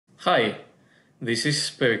Hi, this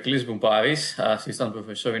is Periklis Boumparis, Assistant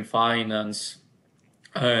Professor in Finance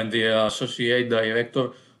and the Associate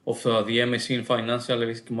Director of the M.Sc in Financial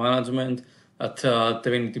Risk Management at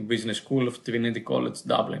Trinity Business School of Trinity College,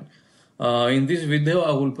 Dublin. In this video,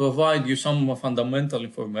 I will provide you some fundamental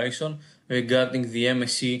information regarding the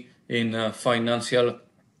M.Sc in Financial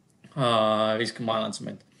Risk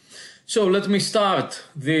Management. So let me start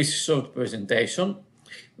this short presentation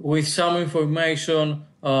with some information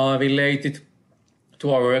related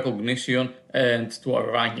to our recognition and to our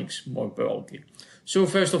rankings more broadly. So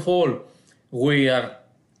first of all, we are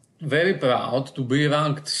very proud to be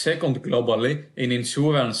ranked second globally in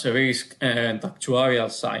insurance risk and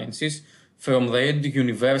actuarial sciences from the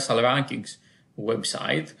Universal Rankings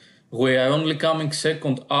website. We are only coming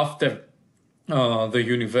second after the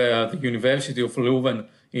University of Leuven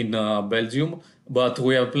in Belgium, but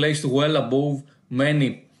we are placed well above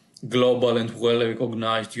many global and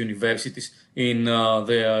well-recognized universities in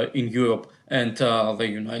Europe and the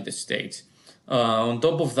United States. On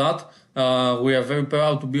top of that, we are very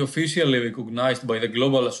proud to be officially recognized by the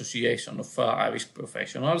Global Association of Risk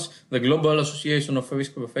Professionals. The Global Association of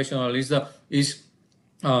Risk Professionals is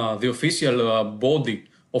the official body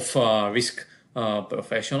of risk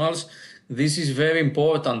professionals. This is very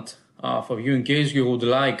important for you in case you would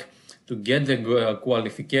like to get the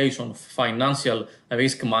qualification of financial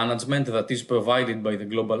risk management that is provided by the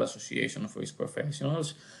Global Association of Risk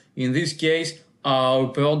Professionals. In this case, our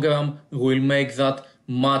program will make that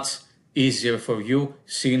much easier for you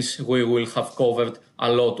since we will have covered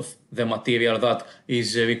a lot of the material that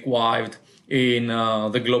is required in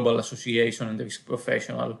the Global Association and Risk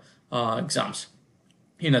Professional exams.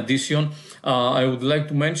 In addition, I would like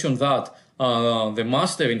to mention that the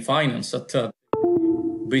Master in Finance at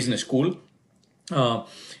Business School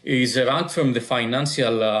is ranked from the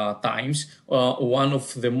Financial Times, one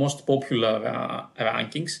of the most popular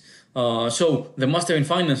rankings. So the Master in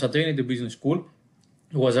Finance at Trinity Business School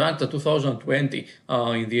was ranked at 2020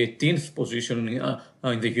 in the 18th position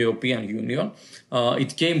in the European Union.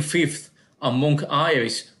 It came 5th among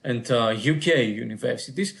Irish and UK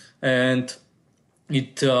universities, and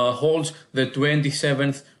it holds the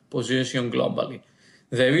 27th position globally.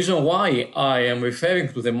 The reason why I am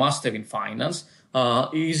referring to the Master in Finance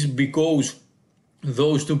is because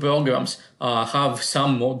those two programs have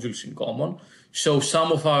some modules in common. So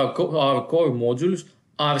some of our core modules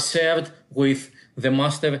are shared with the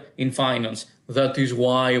Master in Finance. That is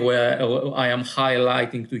why I am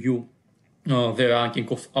highlighting to you the ranking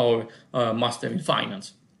of our Master in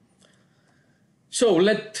Finance. So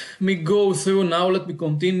let me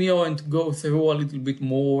continue and go through a little bit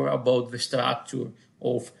more about the structure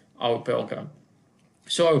of our program.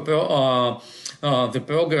 So the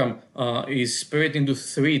program is split into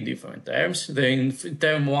three different terms. In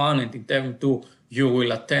term 1 and in term 2, you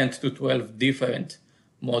will attend to 12 different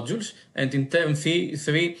modules, and in term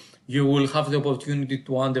 3, you will have the opportunity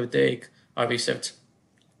to undertake a research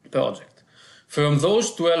project. From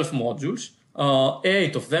those 12 modules,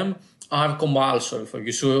 8 of them are compulsory for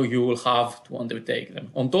you, so you will have to undertake them.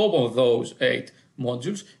 On top of those 8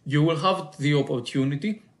 modules, you will have the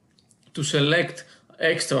opportunity to select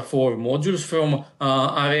extra 4 modules from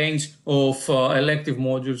a range of elective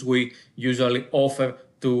modules we usually offer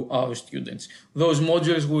to our students. Those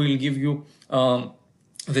modules will give you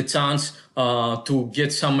the chance to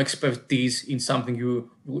get some expertise in something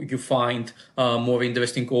you find more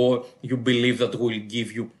interesting, or you believe that will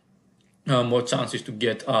give you more chances to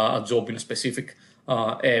get a job in a specific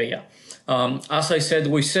area. As I said,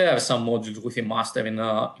 we share some modules with a Master in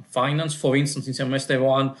Finance. For instance, in semester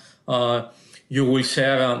 1, you will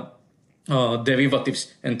share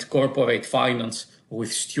derivatives and corporate finance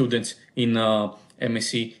with students in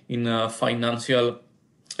M.Sc in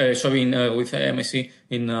with M.Sc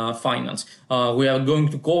in Finance. We are going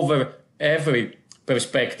to cover every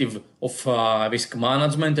perspective of risk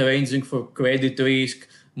management, ranging from credit risk,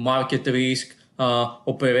 market risk,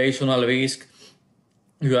 operational risk.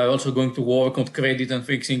 We are also going to work on credit and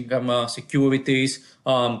fixed income securities.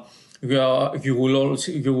 You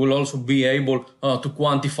will also be able to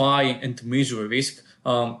quantify and measure risk,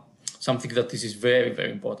 something that is very,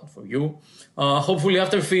 very important for you. Hopefully,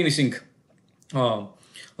 after finishing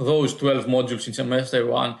those 12 modules in semester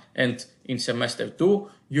 1 and in semester 2,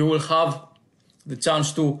 you will have the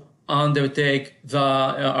chance to undertake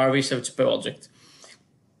a research project.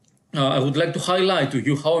 I would like to highlight to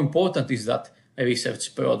you how important is that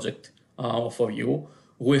research project for you.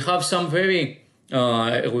 We have some very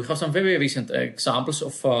recent examples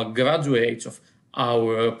of graduates of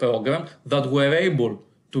our program that were able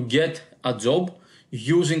to get a job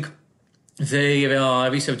using their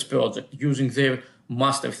research project using their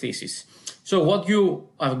master thesis. So what you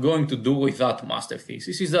are going to do with that master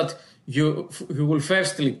thesis is that you will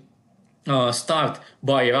firstly start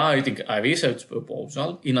by writing a research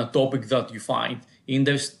proposal in a topic that you find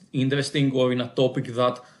interesting, or in a topic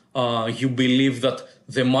that you believe that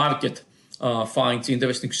the market finds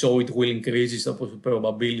interesting, so it will increase the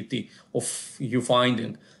probability of you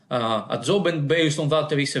finding a job. And based on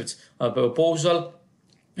that research proposal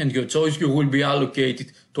and your choice, you will be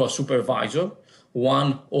allocated to a supervisor,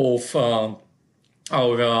 one of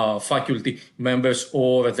our faculty members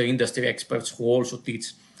or the industry experts who also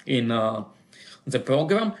teach in the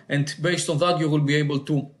program. And based on that, you will be able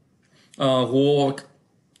to work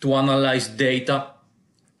to analyze data,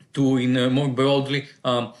 to more broadly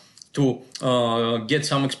to get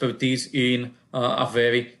some expertise in a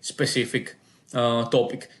very specific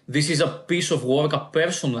topic. This is a piece of work, a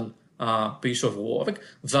personal piece of work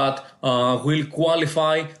that will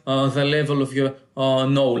qualify the level of your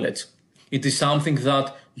knowledge. It is something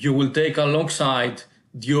that you will take alongside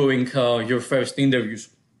during your first interviews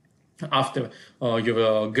after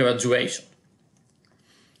your graduation.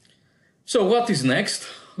 So what is next?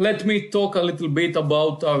 Let me talk a little bit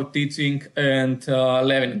about our teaching and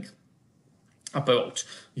learning approach.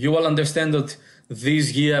 You will understand that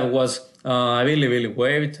this year was really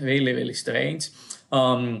weird, really strange.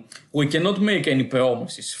 We cannot make any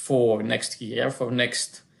promises for next year, for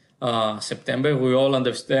next September. We all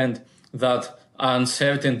understand that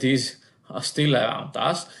uncertainties are still around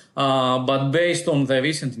us, but based on the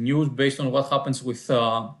recent news, based on what happens with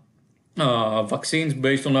vaccines,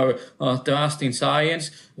 based on our trust in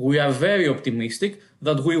science, we are very optimistic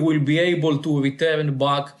that we will be able to return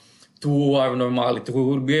back to our normality. We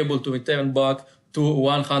will be able to return back to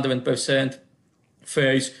 100%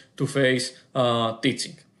 face-to-face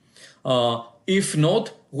teaching. If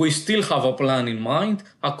not, we still have a plan in mind,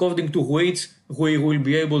 according to which we will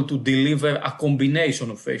be able to deliver a combination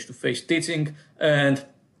of face-to-face teaching and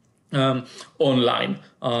online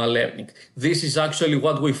learning. This is actually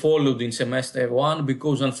what we followed in semester 1,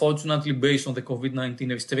 because unfortunately, based on the COVID-19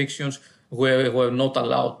 restrictions, we were not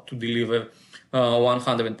allowed to deliver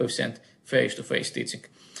 100% face-to-face teaching.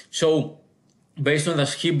 So, based on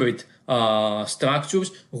this hybrid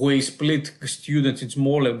structures, we split students in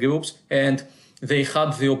smaller groups, and they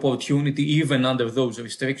had the opportunity, even under those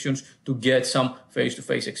restrictions, to get some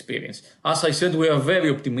face-to-face experience. As I said, we are very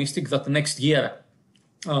optimistic that next year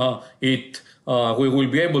we will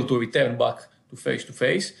be able to return back to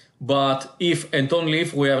face-to-face. But if and only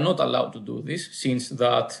if we are not allowed to do this, since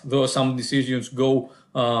that though some decisions go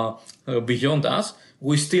beyond us,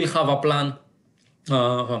 we still have a plan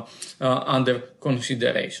under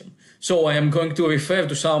consideration. So I am going to refer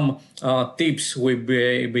to some tips we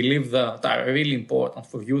believe that are really important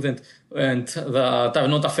for you and that are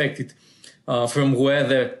not affected from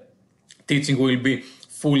whether teaching will be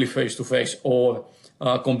fully face-to-face or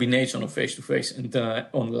a combination of face-to-face and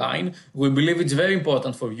online. We believe it's very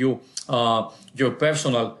important for you, your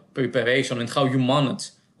personal preparation and how you manage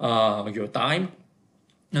your time.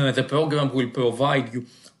 The program will provide you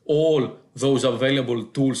all those available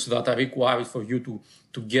tools that are required for you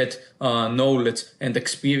to get knowledge and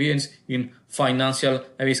experience in financial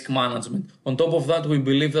risk management. On top of that, we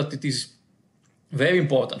believe that it is very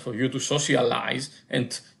important for you to socialize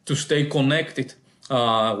and to stay connected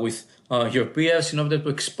with your peers in order to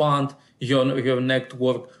expand your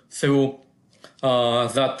network through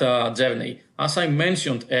that journey. As I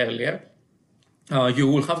mentioned earlier, you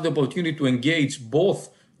will have the opportunity to engage both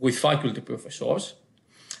with faculty professors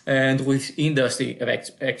and with industry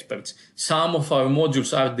experts. Some of our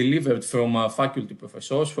modules are delivered from faculty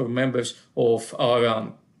professors, for members of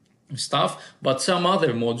our staff, but some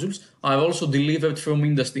other modules are also delivered from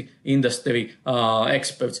industry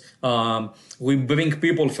experts. We bring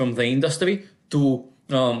people from the industry to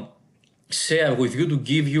share with you, to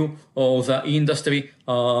give you the industry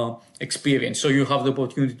experience, so you have the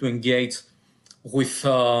opportunity to engage with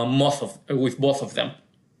both of them.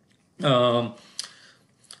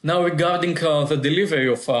 Now, regarding the delivery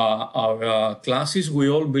of our classes, we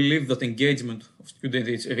all believe that engagement of students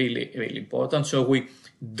is really important. So we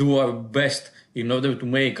do our best in order to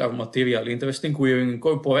make our material interesting. We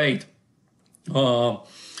incorporate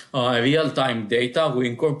real-time data. We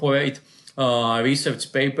incorporate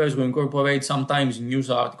research papers. We incorporate sometimes news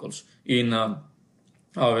articles in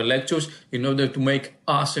our lectures in order to make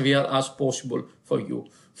as real as possible for you.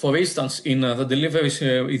 For instance, in the deliveries,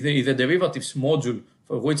 the derivatives module,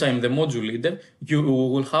 for which I am the module leader, you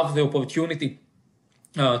will have the opportunity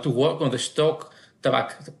to work on the stock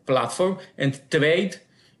track platform and trade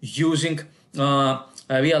using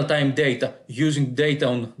real-time data, using data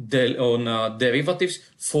on derivatives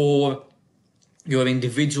for your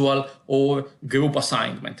individual or group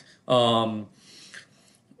assignment.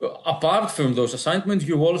 Apart from those assignments,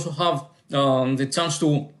 you also have the chance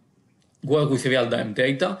to work with real-time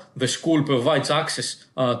data. The school provides access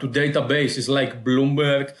to databases like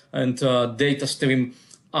Bloomberg and DataStream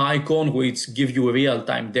Icon, which give you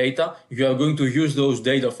real-time data. You are going to use those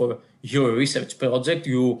data for your research project.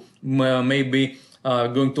 You may be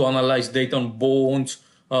going to analyze data on bonds,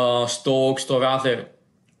 stocks, or other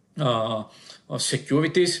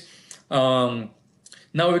securities. Now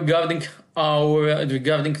regarding our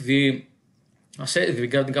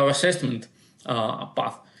assessment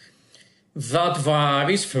path, that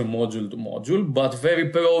varies from module to module, but very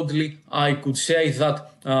broadly I could say that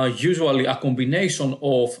usually a combination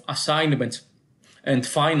of assignments and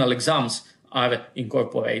final exams are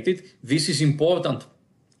incorporated. This is important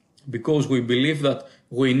because we believe that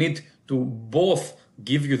we need to both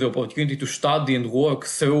give you the opportunity to study and work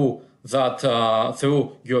through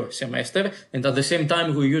through your semester, and at the same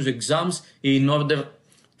time we use exams in order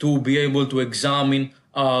to be able to examine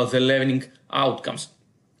the learning outcomes,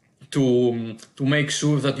 to make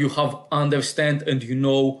sure that you have understand and you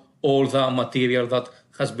know all the material that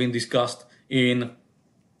has been discussed in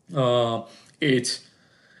each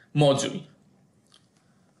module.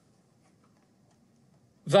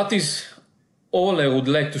 That is all I would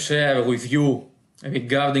like to share with you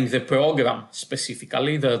regarding the program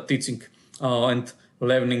specifically, the teaching and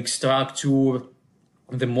learning structure,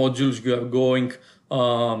 the modules you are going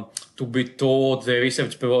to be taught, the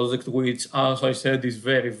research project, which, as I said, is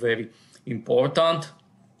very, very important.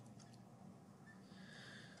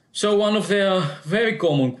 So one of the very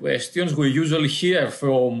common questions we usually hear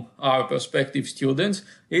from our prospective students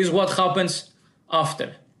is what happens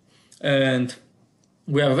after. And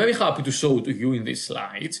we are very happy to show to you in these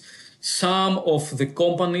slides some of the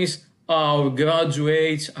companies our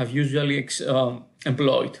graduates are usually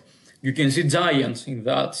employed. You can see giants in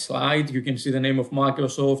that slide. You can see the name of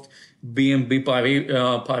Microsoft, BNP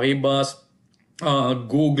Paribas,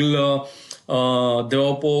 Google,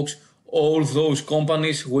 Dropbox, all those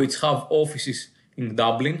companies which have offices in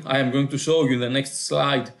Dublin. I am going to show you in the next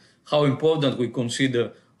slide how important we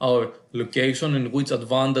consider our location and which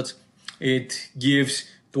advantage it gives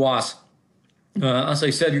to us. As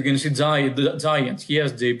I said, you can see giants.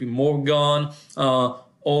 Here's JP Morgan,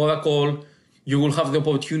 Oracle. You will have the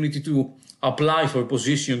opportunity to apply for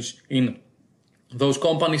positions in those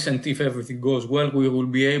companies, and if everything goes well, we will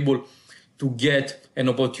be able to get an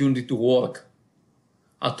opportunity to work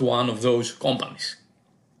at one of those companies.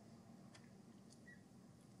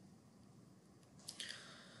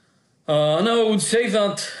 Now I would say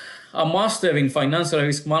that a master in financial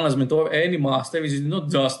risk management, or any master, is not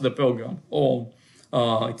just the program on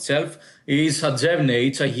itself. It is a journey.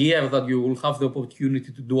 It's a year that you will have the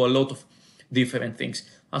opportunity to do a lot of different things.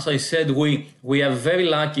 As I said, we are very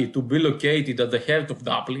lucky to be located at the heart of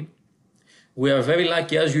Dublin. We are very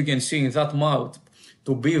lucky, as you can see in that map,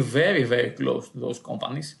 to be very, very close to those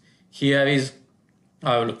companies. Here is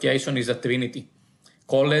our location, is at Trinity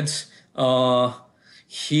College.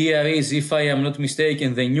 Here is, if I am not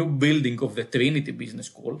mistaken, the new building of the Trinity Business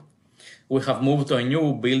School. We have moved to a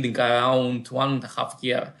new building around 1.5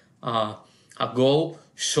 years ago,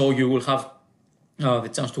 so you will have the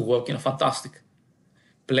chance to work in a fantastic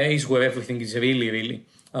place where everything is really, really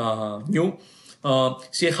new.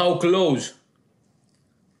 See how close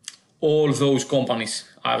all those companies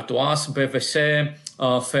are to us: PwC,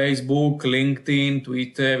 Facebook, LinkedIn,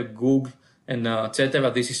 Twitter, Google, and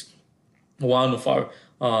etc. This is one of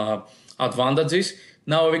our advantages.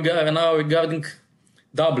 Now regarding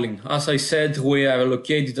Dublin, as I said, we are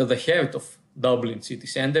located at the heart of Dublin city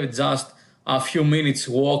centre, just a few minutes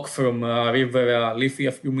walk from River Liffey,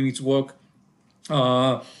 a few minutes walk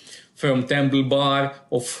from Temple Bar,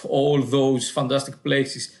 of all those fantastic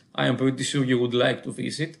places I am pretty sure you would like to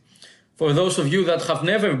visit. For those of you that have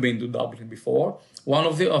never been to Dublin before, one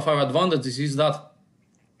of our advantages is that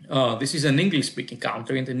this is an English-speaking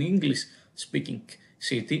country and an English-speaking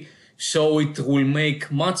city, so it will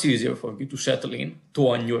make much easier for you to settle in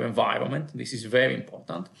to a new environment. This is very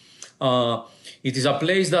important. It is a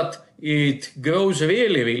place that it grows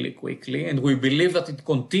really, really quickly, and we believe that it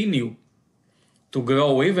continue to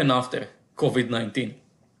grow even after COVID-19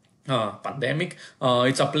 pandemic.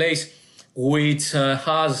 It's a place which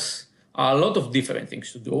has a lot of different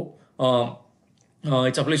things to do.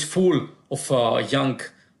 It's a place full of young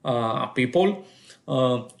people.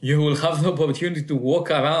 You will have the opportunity to walk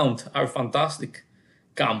around our fantastic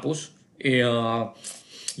campus.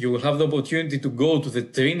 You will have the opportunity to go to the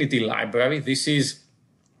Trinity Library. This is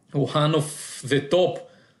one of the top,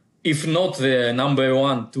 if not the number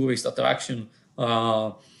one tourist attraction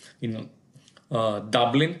in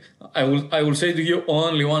Dublin. I will say to you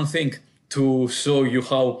only one thing to show you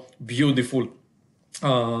how beautiful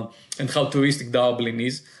and how touristic Dublin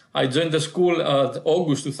is. I joined the school at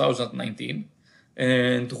August 2019,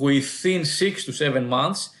 and within 6 to 7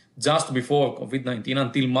 months, just before COVID-19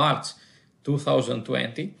 until March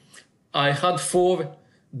 2020, I had 4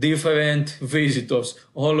 different visitors.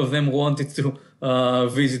 All of them wanted to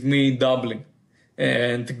visit me in Dublin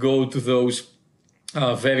and go to those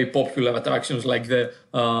very popular attractions like the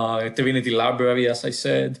Trinity Library, as I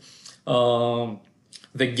said,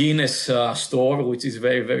 the Guinness store, which is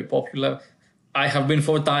very, very popular. I have been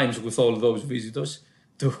 4 times with all those visitors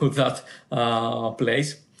to that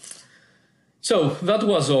place. So that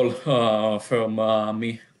was all from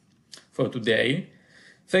me for today.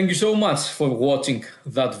 Thank you so much for watching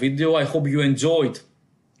that video. I hope you enjoyed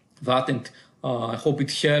that, and I hope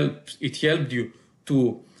it helped you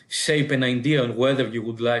to shape an idea on whether you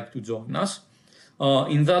would like to join us.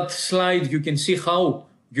 In that slide, you can see how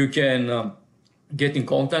you can get in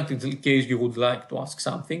contact in case you would like to ask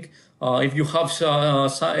something. If you have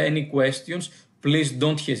any questions, please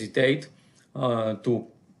don't hesitate to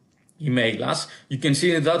email us. You can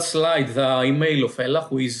see in that slide the email of Ella,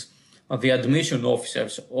 who is the admission officer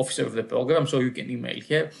of the program, so you can email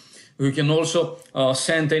her. You can also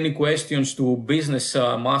send any questions to business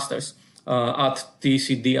masters at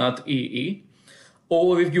tcd@ee,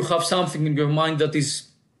 or if you have something in your mind that is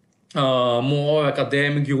more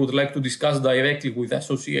academic, you would like to discuss directly with the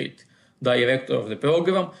associate director of the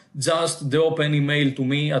program, just drop an email to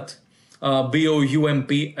me at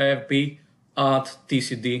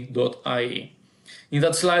boumprp@tcd.ie. In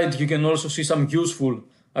that slide, you can also see some useful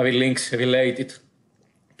links related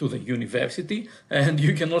to the university, and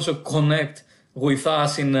you can also connect with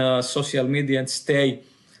us in social media and stay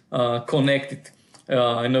connected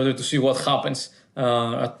in order to see what happens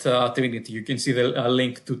at Trinity. You can see the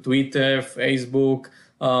link to Twitter, Facebook,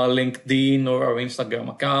 LinkedIn, or our Instagram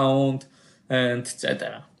account, and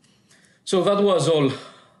etc. So that was all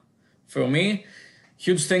from me.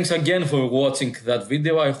 Huge thanks again for watching that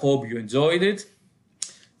video. I hope you enjoyed it.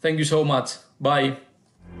 Thank you so much. Bye.